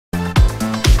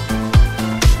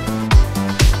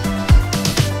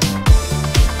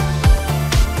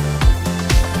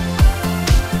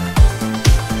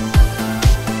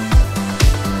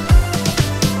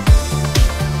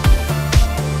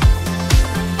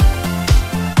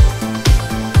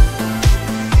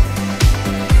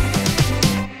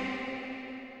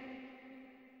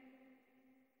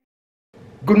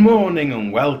Good morning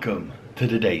and welcome to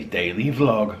today's daily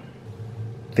vlog.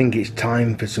 I think it's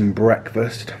time for some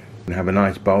breakfast and have a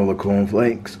nice bowl of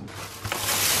cornflakes.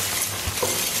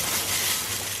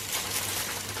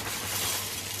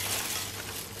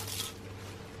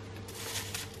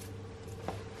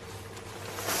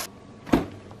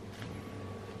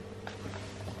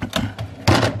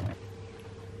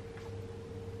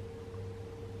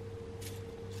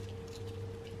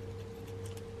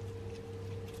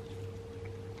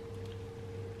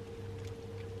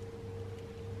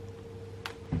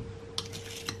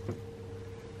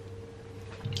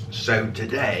 So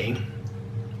today,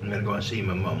 I'm going to go and see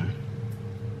my mum.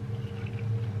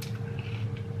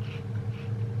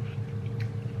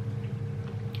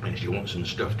 And she wants some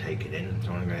stuff taken in,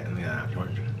 so I'm going to get something like that. She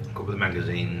wants a couple of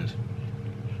magazines.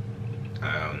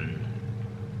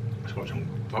 She's got some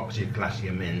boxes of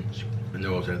Glacier mints, and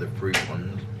also the fruit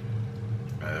ones.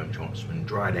 She wants some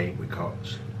dried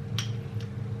apricots,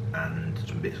 and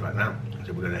some bits like that.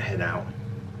 So we're going to head out.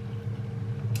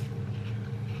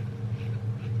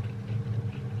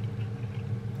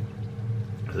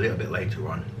 A little bit later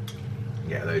on,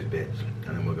 get those bits,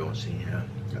 and then we'll go and see her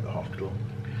at the hospital.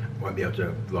 Won't be able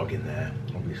to vlog in there,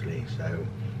 obviously, so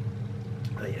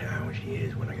I'll let you know how she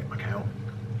is when I get back out.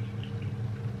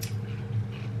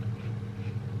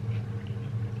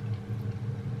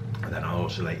 And then I'll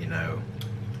also let you know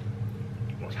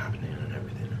what's happening and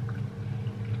everything.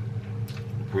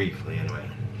 Briefly,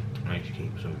 anyway. I need to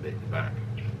keep some bits back,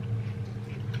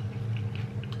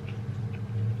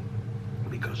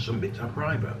 because some bits are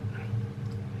private.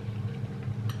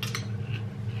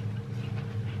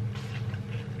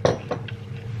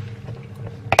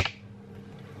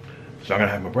 So I'm going to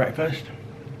have my breakfast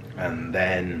and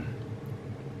then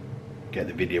get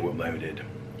the video uploaded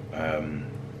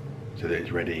so that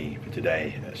it's ready for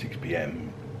today at 6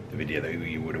 PM, the video that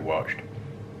you would have watched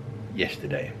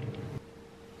yesterday.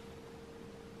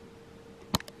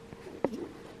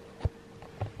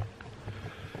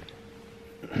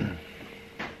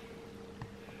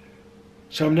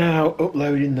 So I'm now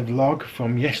uploading the vlog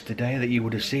from yesterday that you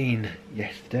would have seen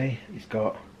yesterday. It's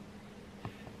got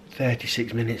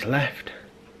 36 minutes left.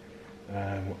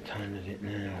 What time is it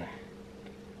now?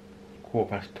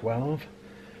 12:15.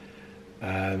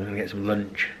 I'm going to get some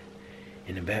lunch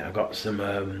in a bit. I've got some,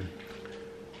 I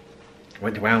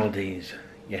went to Aldi's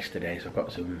yesterday, so I've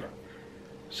got some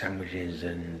sandwiches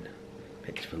and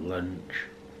bits for lunch.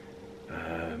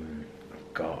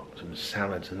 I've got some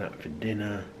salads and that for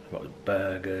dinner. I've got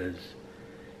burgers,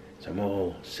 so I'm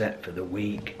all set for the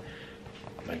week.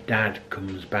 My dad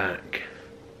comes back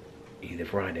either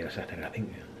Friday or Saturday. I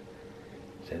think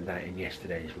I said that in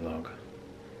yesterday's vlog,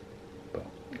 but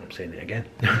I'm saying it again.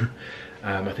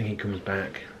 I think he comes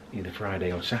back either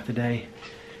Friday or Saturday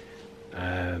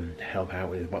to help out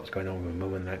with what's going on with my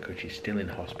mum and that, because she's still in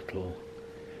hospital.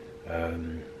 I'll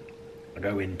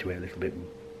go into it a little bit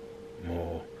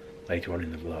more later on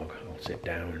in the vlog. I'll sit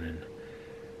down and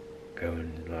go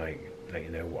and let you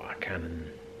know what I can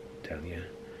and tell you,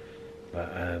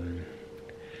 but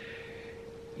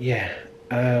yeah.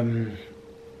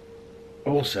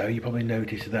 Also, you probably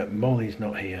noticed that Molly's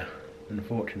not here.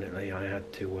 Unfortunately, I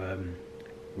had to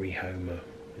rehome her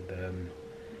with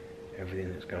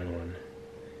everything that's going on.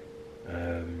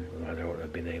 I don't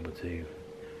have been able to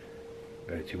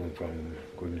go to and from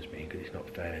Grimsby because it's not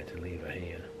fair to leave her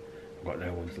here. I've got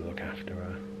no one to look after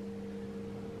her.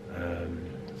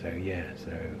 So yeah,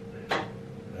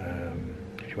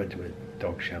 she went to a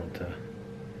dog shelter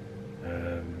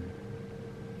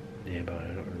nearby.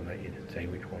 I'm not going to let you say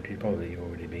which one. She's probably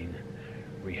already been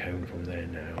rehomed from there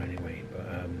now anyway, but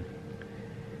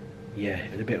yeah,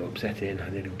 it was a bit upsetting. I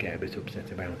did get a bit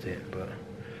upset about it, but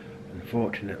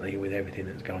unfortunately with everything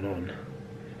that's gone on,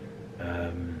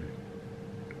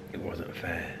 it wasn't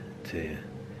fair to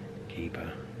keep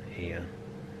her here.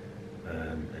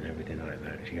 And everything like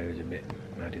that. She goes a bit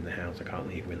mad in the house. I can't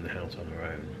leave her in the house on her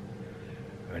own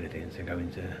or anything, so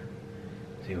going to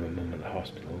see my mum at the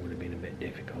hospital would have been a bit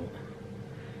difficult.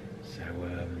 So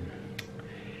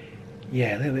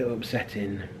yeah, a little bit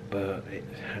upsetting, but it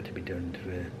had to be done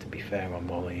to be fair on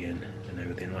Molly and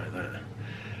everything like that.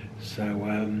 So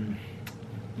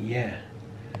yeah,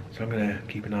 so I'm going to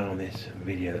keep an eye on this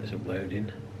video that's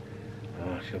uploading.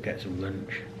 I shall get some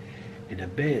lunch in a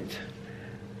bit.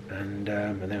 And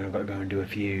then I've got to go and do a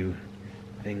few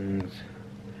things,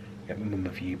 get my mum a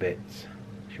few bits.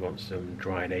 She wants some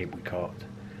dried apricot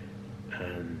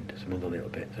and some other little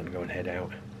bits. I'm going to head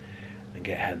out and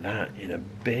get her that in a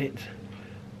bit.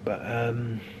 But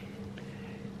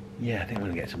yeah, I think I'm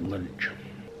going to get some lunch.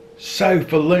 So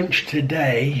for lunch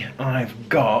today, I've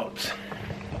got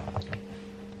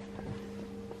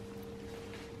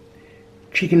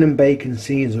chicken and bacon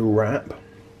Caesar wrap.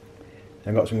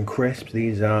 I've got some crisps.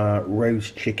 These are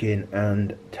roast chicken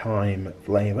and thyme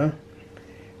flavour.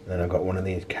 Then I've got one of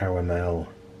these caramel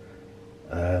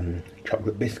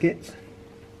chocolate biscuits.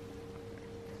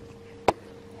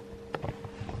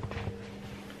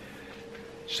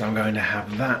 So I'm going to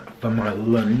have that for my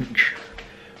lunch.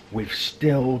 We've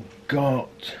still got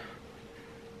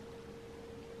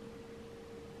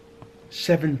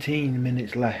 17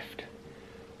 minutes left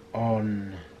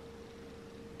on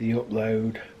the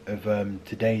upload of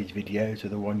today's video, so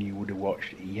the one you would have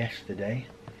watched yesterday,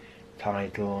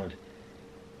 titled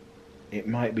 "It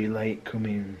might be late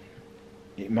coming,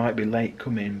 but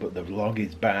the vlog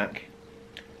is back.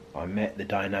 I met the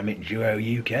dynamic duo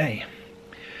UK."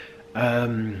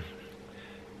 So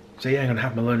yeah, I'm gonna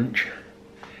have my lunch,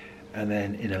 and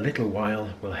then in a little while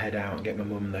we'll head out and get my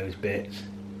mum those bits,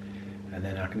 and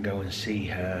then I can go and see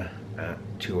her at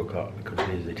 2 o'clock because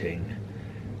visiting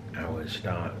hours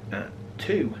start at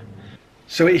 2.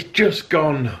 So it's just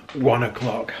gone 1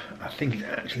 o'clock. I think it's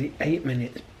actually 8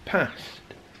 minutes past.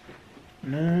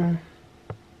 No.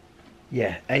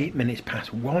 Yeah, 8 minutes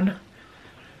past 1.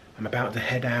 I'm about to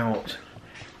head out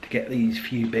to get these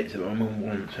few bits that my mum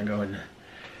wants and go and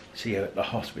see her at the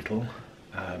hospital.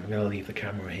 I'm going to leave the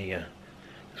camera here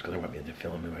just because I won't be able to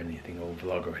film or anything or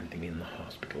vlog or anything in the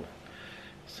hospital.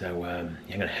 So yeah, I'm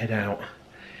going to head out,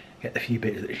 get the few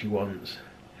bits that she wants,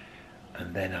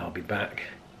 and then I'll be back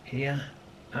here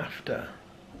after.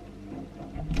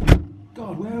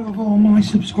 God, where have all my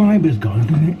subscribers gone?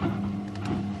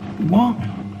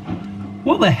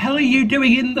 What the hell are you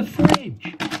doing in the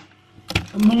fridge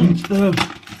amongst the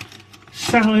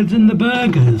salads and the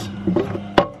burgers?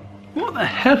 What the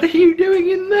hell are you doing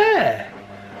in there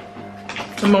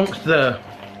amongst the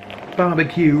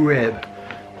barbecue rib,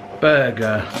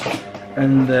 burger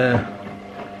and the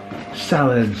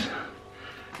salads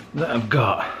that I've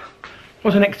got?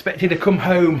 Wasn't expecting to come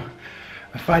home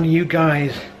and find you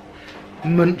guys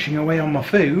munching away on my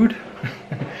food.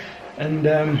 And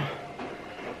I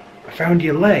found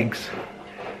your legs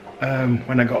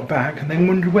when I got back, and then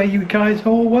wondered where you guys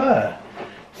all were.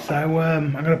 So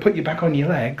I'm going to put you back on your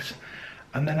legs,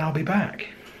 and then I'll be back.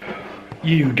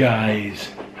 You guys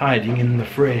hiding in the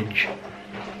fridge.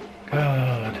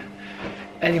 God.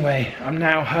 Anyway, I'm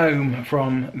now home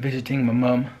from visiting my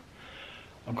mum.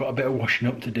 I've got a bit of washing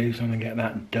up to do, so I'm going to get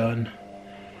that done.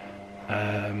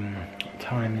 What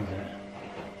time is it?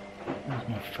 Where's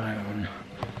my phone?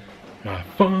 My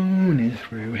phone is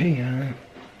through here.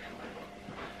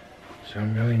 So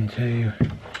I'm going to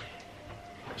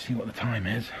see what the time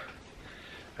is.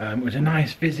 It was a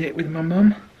nice visit with my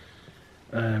mum.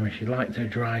 She liked her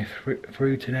dry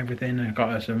fruit and everything. I got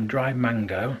her some dried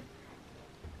mango.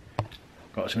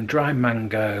 Got some dried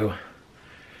mango,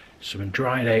 some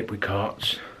dried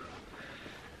apricots,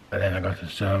 and then I got her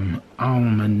some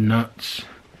almond nuts,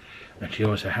 and she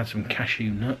also had some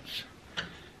cashew nuts.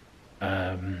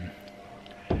 Then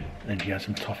she had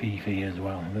some toffee as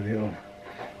well, the little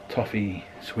toffee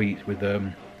sweets with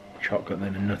chocolate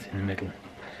and then a nut in the middle.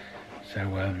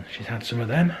 So she's had some of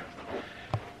them.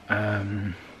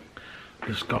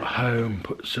 Just got home,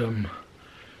 put some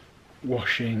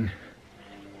washing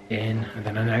in, and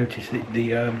then I noticed that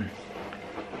the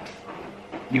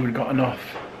you had gotten off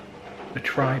the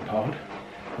tripod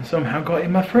and somehow got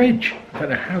in my fridge. I don't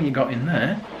know how you got in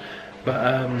there,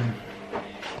 but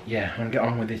yeah, I'm gonna get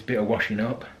on with this bit of washing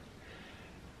up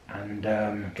and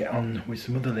get on with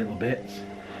some other little bits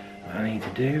that I need to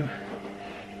do,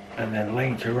 and then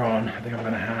later on I think I'm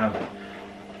gonna have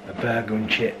a burger and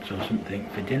chips or something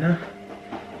for dinner.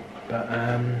 But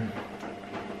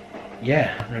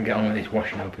yeah, I'm gonna get on with this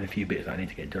washing up and a few bits that I need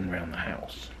to get done around the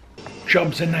house.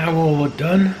 Jobs are now all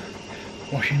done.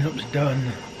 Washing up's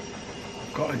done.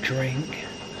 I've got a drink,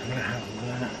 so I'm gonna have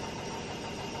that.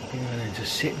 I think I'm gonna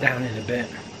just sit down in a bit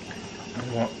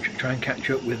and watch, try and catch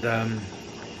up with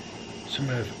some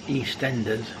of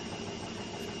EastEnders.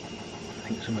 I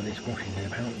think some of this washing is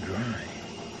about dry.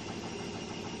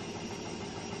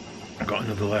 I've got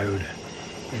another load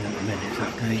in a minute, so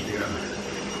I'm going to need to go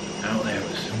out there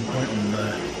at some point on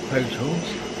the photos.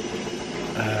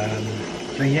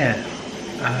 So yeah,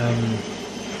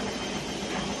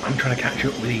 I'm trying to catch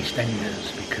up with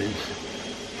EastEnders because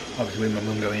obviously with my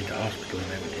mum going into hospital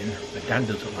and everything, my dad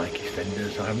doesn't like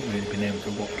EastEnders, so I haven't really been able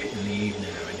to watch it in the evening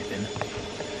or anything.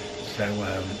 So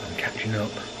I'm catching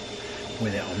up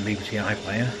with it on BBC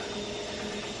iPlayer,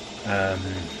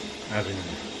 as in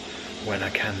when I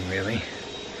can really.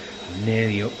 I'm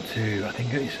nearly up to, I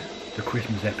think it's the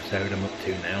Christmas episode I'm up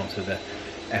to now, so the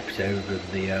episode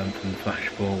of the from Flash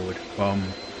Forward from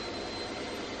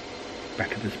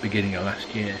back at the beginning of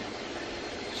last year.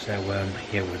 So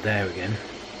yeah, we're there again.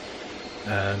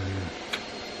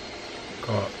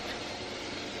 Got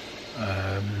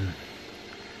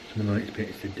some other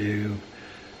bits to do.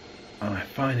 I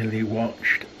finally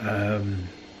watched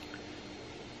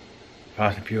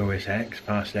Fast and Furious X,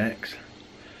 Fast X.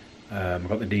 I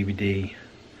got the DVD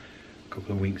a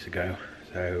couple of weeks ago,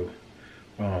 so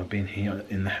while I've been here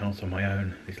in the house on my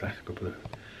own these last couple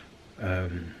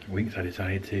of weeks, I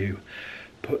decided to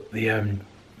put the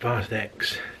Fast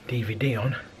X DVD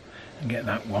on and get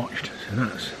that watched, so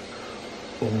that's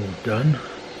all done.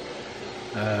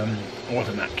 I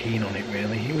wasn't that keen on it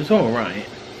really. It was alright,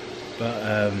 but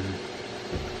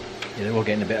yeah, they're all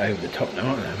getting a bit over the top now,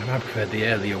 aren't they? I preferred the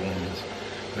earlier ones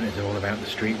when it's all about the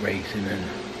street racing and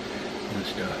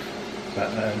stuff. But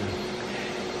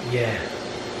yeah.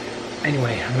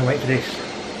 Anyway, I'm gonna wait for this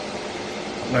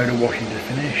load of washing to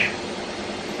finish,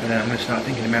 and then I'm gonna start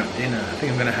thinking about dinner. I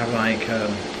think I'm gonna have like a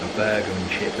burger and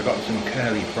chips. I got some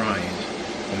curly fries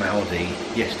from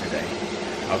Aldi yesterday.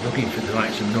 I was looking for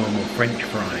like some normal French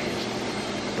fries,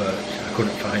 but I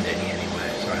couldn't find any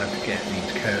anywhere, so I had to get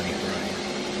these curly fries,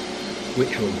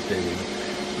 which will do.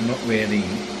 I'm not really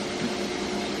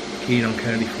keen on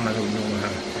curly fries. I would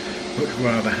much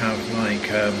rather have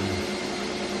like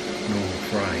normal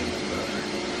fries, but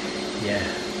yeah.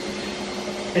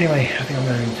 Anyway, I think I'm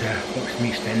going to watch some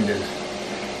EastEnders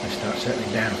and start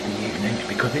settling down for the evening,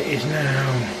 because it is now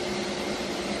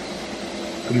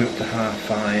coming up to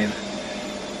 5:30.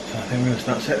 So I think I'm going to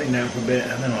start settling down for a bit,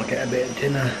 and then I'll get a bit of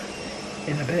dinner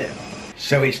in a bit.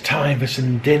 So it's time for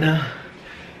some dinner.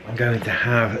 I'm going to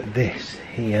have this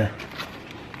here.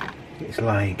 It's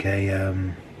like a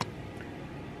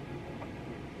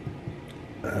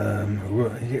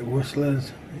is it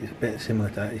Rustler's? It's a bit similar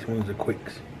to that. This one's a quick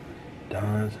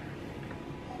stars.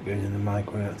 Goes in the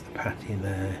microwave. That's the patty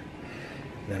there.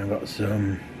 Then I've got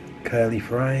some curly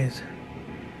fries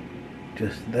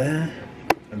just there,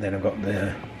 and then I've got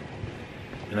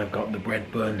the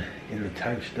bread bun in the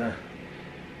toaster.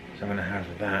 So I'm gonna have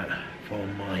that for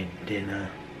my dinner.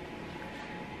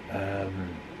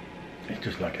 It's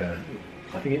just like I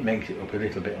think it makes it up a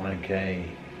little bit like a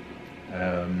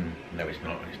no, it's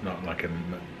not like a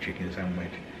chicken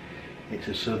sandwich. It's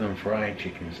a southern fried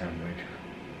chicken sandwich,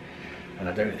 and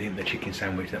I don't think the chicken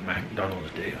sandwich that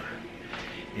McDonald's do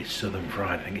is southern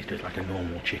fried. I think it's just like a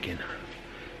normal chicken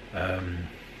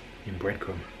in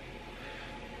breadcrumb.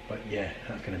 But yeah,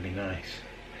 that's going to be nice.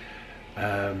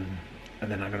 And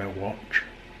then I'm going to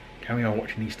carry on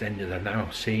watching EastEnders. I've now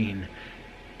seen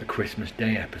the Christmas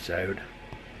Day episode,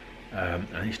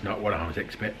 and it's not what I was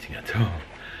expecting at all.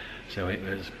 So it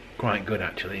was quite good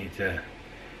actually.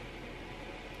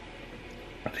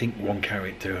 I think one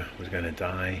character was going to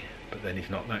die, but then it's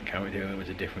not that character, it was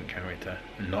a different character.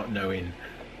 And not knowing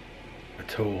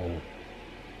at all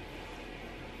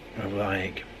of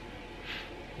like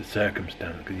the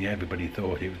circumstance, because everybody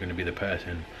thought it was going to be the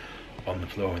person on the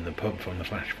floor in the pub from the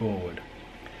flash forward.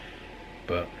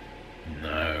 But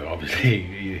no, obviously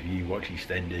if you watch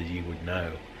EastEnders you would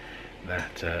know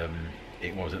that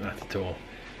it wasn't that at all.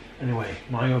 Anyway,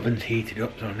 my oven's heated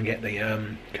up, so I'm going to get the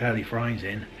curly fries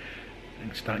in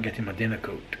and start getting my dinner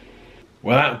cooked.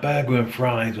 Well, that burger and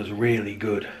fries was really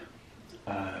good.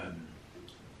 I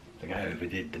think I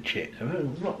overdid the chips.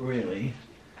 Well, not really.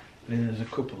 I mean, there's a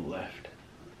couple left.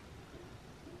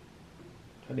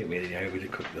 I didn't really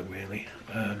overcook them really.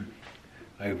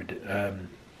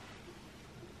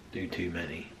 Do too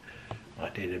many. I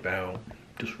did about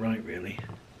just right really.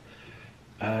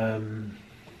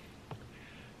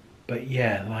 But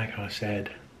yeah, like I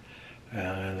said,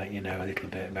 I'll let you know a little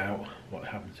bit about what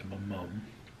happened to my mum.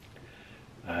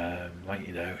 Like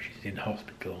you know, she's in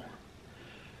hospital.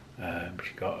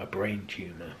 She got a brain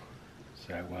tumour.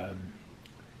 So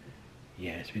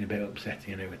yeah, it's been a bit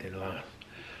upsetting over the last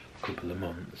couple of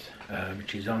months.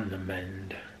 She's on the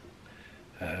mend.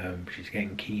 She's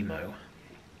getting chemo.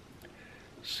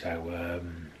 So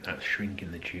that's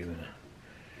shrinking the tumour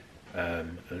a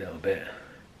little bit.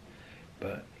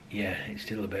 But yeah, it's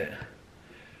still a bit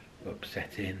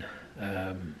upsetting.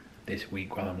 This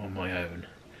week while I'm on my own,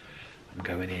 I'm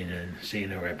going in and seeing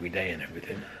her every day and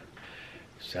everything.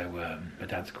 So my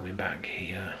dad's coming back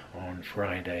here on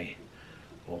Friday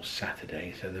or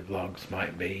Saturday, so the vlogs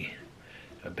might be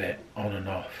a bit on and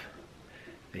off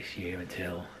this year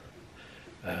until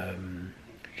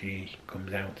she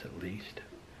comes out at least.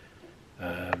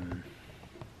 So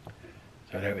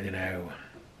I don't really know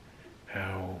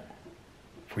how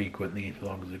frequent these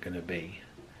vlogs are going to be,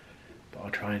 but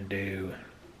I'll try and do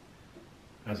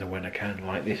as and when I can,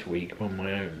 like this week I'm on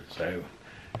my own, so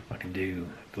I can do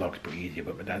vlogs pretty easier,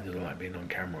 but my dad doesn't like being on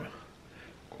camera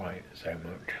quite so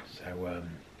much, so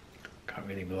can't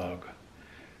really vlog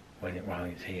while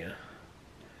he's here.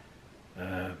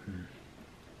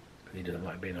 He doesn't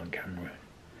like being on camera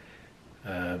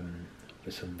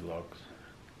for some vlogs.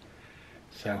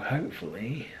 So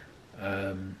hopefully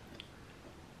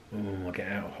we'll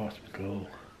get out of hospital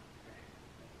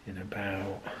in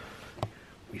about,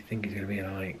 we think it's going to be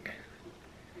like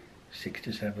 6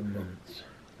 to 7 months.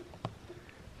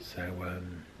 So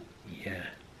yeah.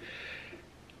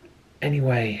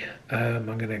 Anyway, I'm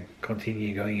going to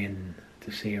continue going in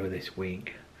to see her this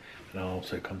week, and I'll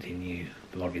also continue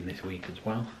vlogging this week as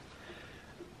well.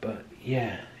 But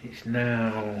yeah, it's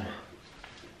now,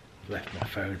 I've left my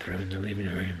phone thrown in the living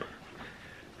room,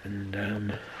 and I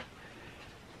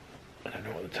don't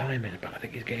know what the time is, but I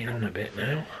think it's getting on a bit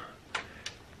now.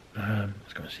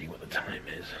 Let's go and see what the time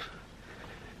is.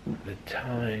 The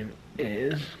time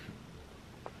is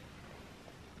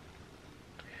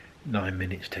 9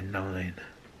 minutes to 9.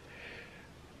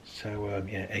 So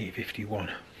yeah, 8:51.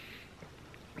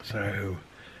 So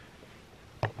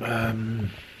I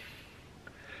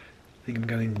think I'm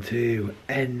going to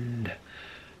end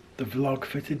the vlog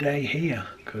for today here,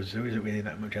 because there isn't really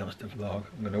that much else to vlog.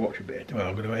 I'm going to watch a bit. Well,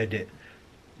 I'm going to edit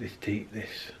this.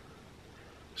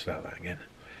 Start that again.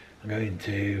 I'm going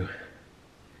to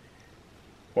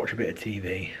watch a bit of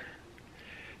TV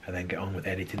and then get on with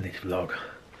editing this vlog.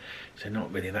 So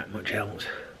not really that much else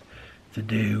to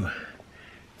do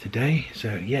today.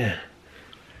 So yeah,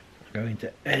 I'm going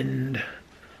to end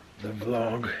the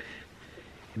vlog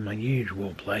in my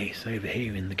usual place over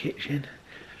here in the kitchen,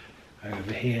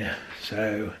 over here.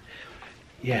 So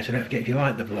yeah, so don't forget, if you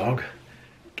like the vlog,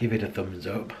 give it a thumbs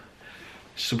up,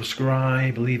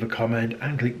 subscribe, leave a comment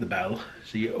and click the bell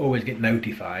so you always get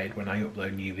notified when I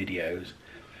upload new videos.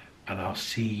 And I'll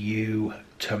see you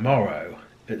tomorrow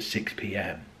at 6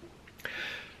 PM.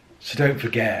 So don't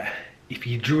forget, if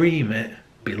you dream it,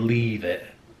 believe it,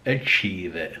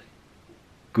 achieve it.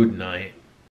 Good night.